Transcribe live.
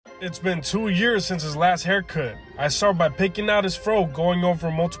It's been 2 years since his last haircut. I start by picking out his fro, going over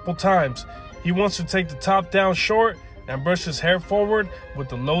multiple times. He wants to take the top down short and brush his hair forward with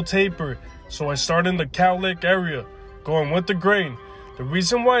the low taper. So I start in the cowlick area, going with the grain. The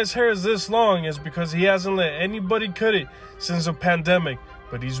reason why his hair is this long is because he hasn't let anybody cut it since the pandemic.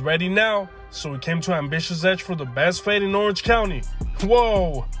 But he's ready now, so we came to AmbitiousEdge for the best fade in Orange County.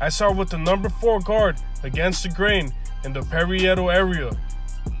 Whoa! I start with the number 4 guard against the grain in the parietal area.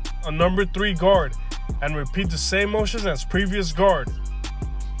 A number 3 guard, and repeat the same motions as previous guard.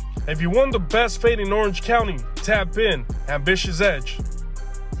 If you want the best fade in Orange County, tap in AmbitiousEdge.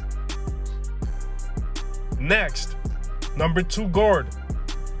 Next, number 2 guard.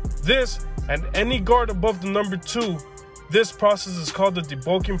 This and any guard above the number 2, this process is called the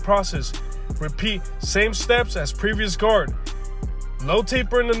debulking process. Repeat same steps as previous guard. Low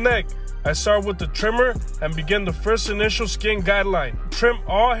taper in the neck. I start with the trimmer and begin the first initial skin guideline. Trim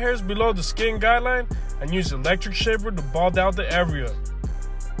all hairs below the skin guideline and use electric shaver to bald out the area.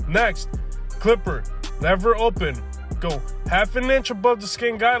 Next, clipper, lever open. Go ½ an inch above the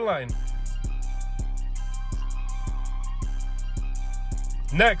skin guideline.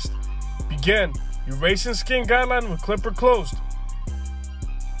 Next, begin erasing skin guideline with clipper closed.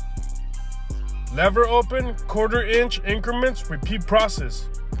 Lever open, ½ inch increments, repeat process.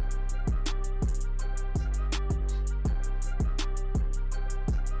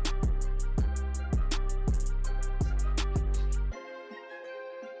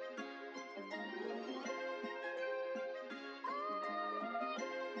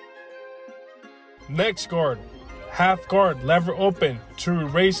 Next guard, half guard, lever open to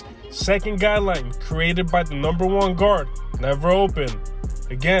erase second guideline created by the number 1 guard, lever open.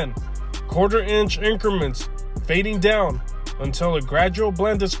 Again, ½ inch increments, fading down until a gradual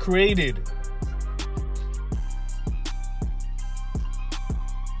blend is created.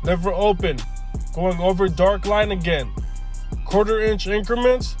 Lever open, going over dark line again. ½ inch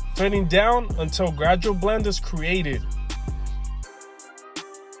increments, fading down until gradual blend is created.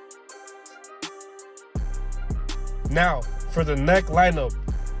 Now, for the neck lineup,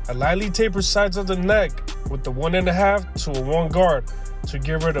 I lightly taper sides of the neck with the 1.5 to a 1 guard to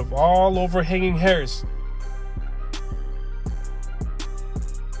get rid of all overhanging hairs.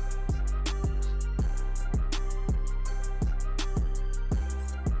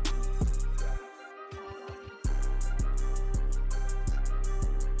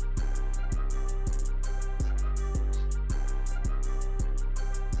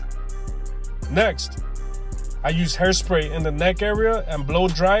 Next, I use hairspray in the neck area and blow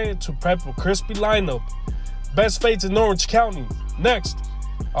dry it to prep a crispy lineup. Best fades in Orange County. Next,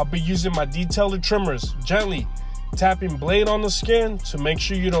 I'll be using my detailer trimmers, gently tapping blade on the skin to make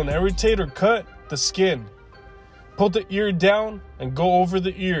sure you don't irritate or cut the skin. Pull the ear down and go over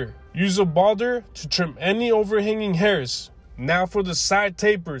the ear. Use a balder to trim any overhanging hairs. Now for the side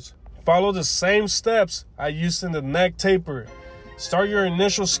tapers. Follow the same steps I used in the neck taper. Start your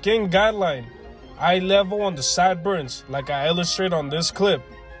initial skin guideline, eye level on the sideburns like I illustrate on this clip.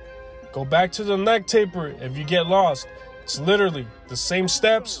 Go back to the neck taper if you get lost. It's literally the same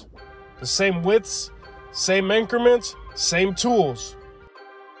steps, the same widths, same increments, same tools.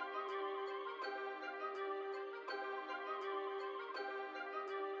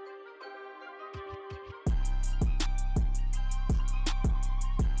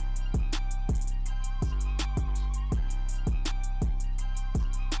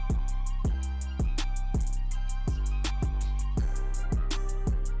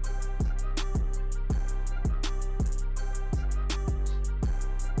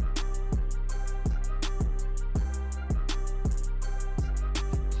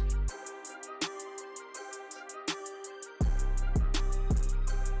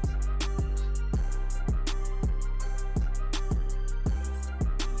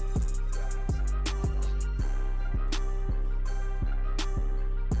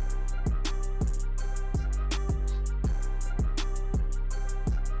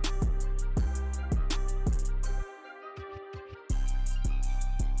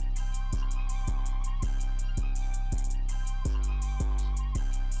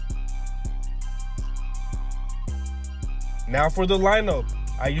 Now for the lineup,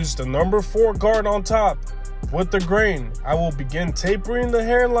 I use the number 4 guard on top. With the grain, I will begin tapering the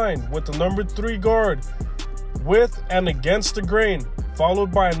hairline with the number 3 guard, with and against the grain,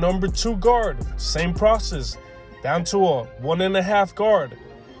 followed by a number 2 guard, same process, down to a 1.5 guard.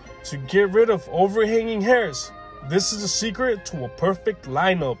 To get rid of overhanging hairs, this is the secret to a perfect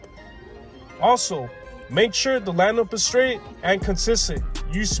lineup. Also, make sure the lineup is straight and consistent.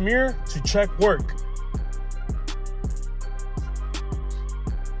 Use smear to check work.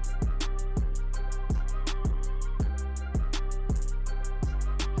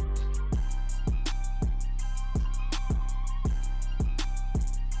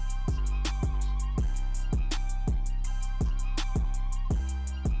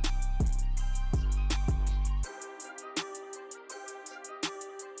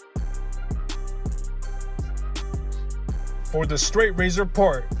 For the straight razor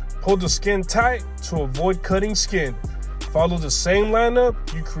part, pull the skin tight to avoid cutting skin. Follow the same lineup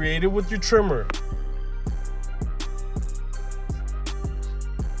you created with your trimmer.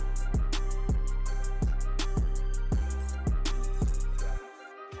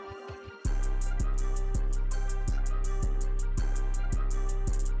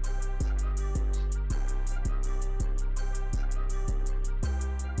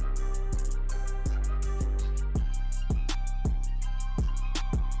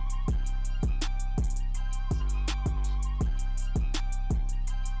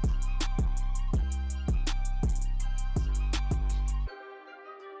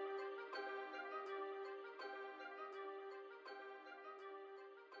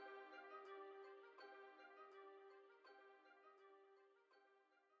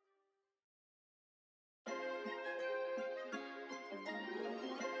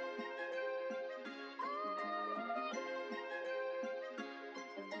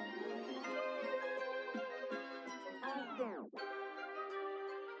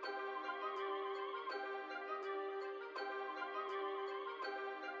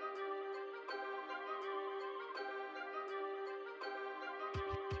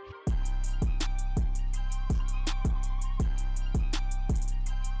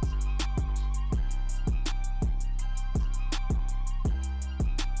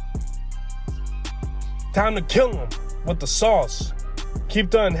 Time to kill them with the sauce.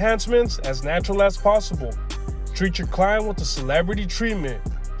 Keep the enhancements as natural as possible. Treat your client with a celebrity treatment.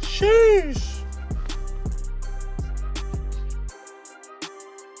 Sheesh.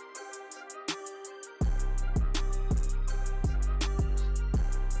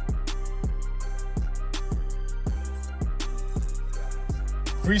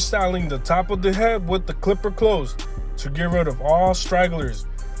 Freestyling the top of the head with the clipper closed to get rid of all stragglers.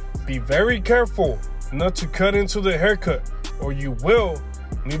 Be very careful not to cut into the haircut, or you will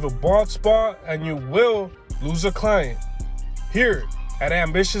leave a bald spot and you will lose a client. Here at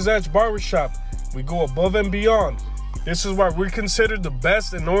AmbitiousEdge Barbershop, we go above and beyond. This is why we're considered the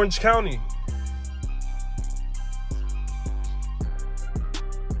best in Orange County.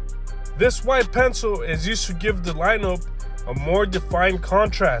 This white pencil is used to give the lineup a more defined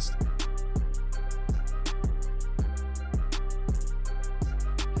contrast.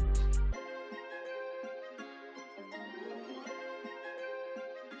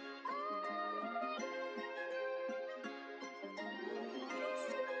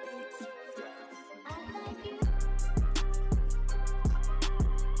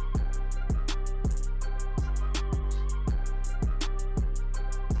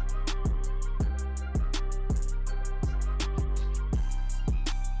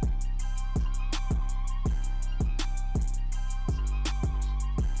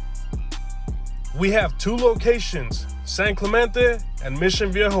 We have 2 locations, San Clemente and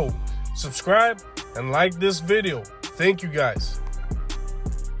Mission Viejo. Subscribe and like this video. Thank you guys.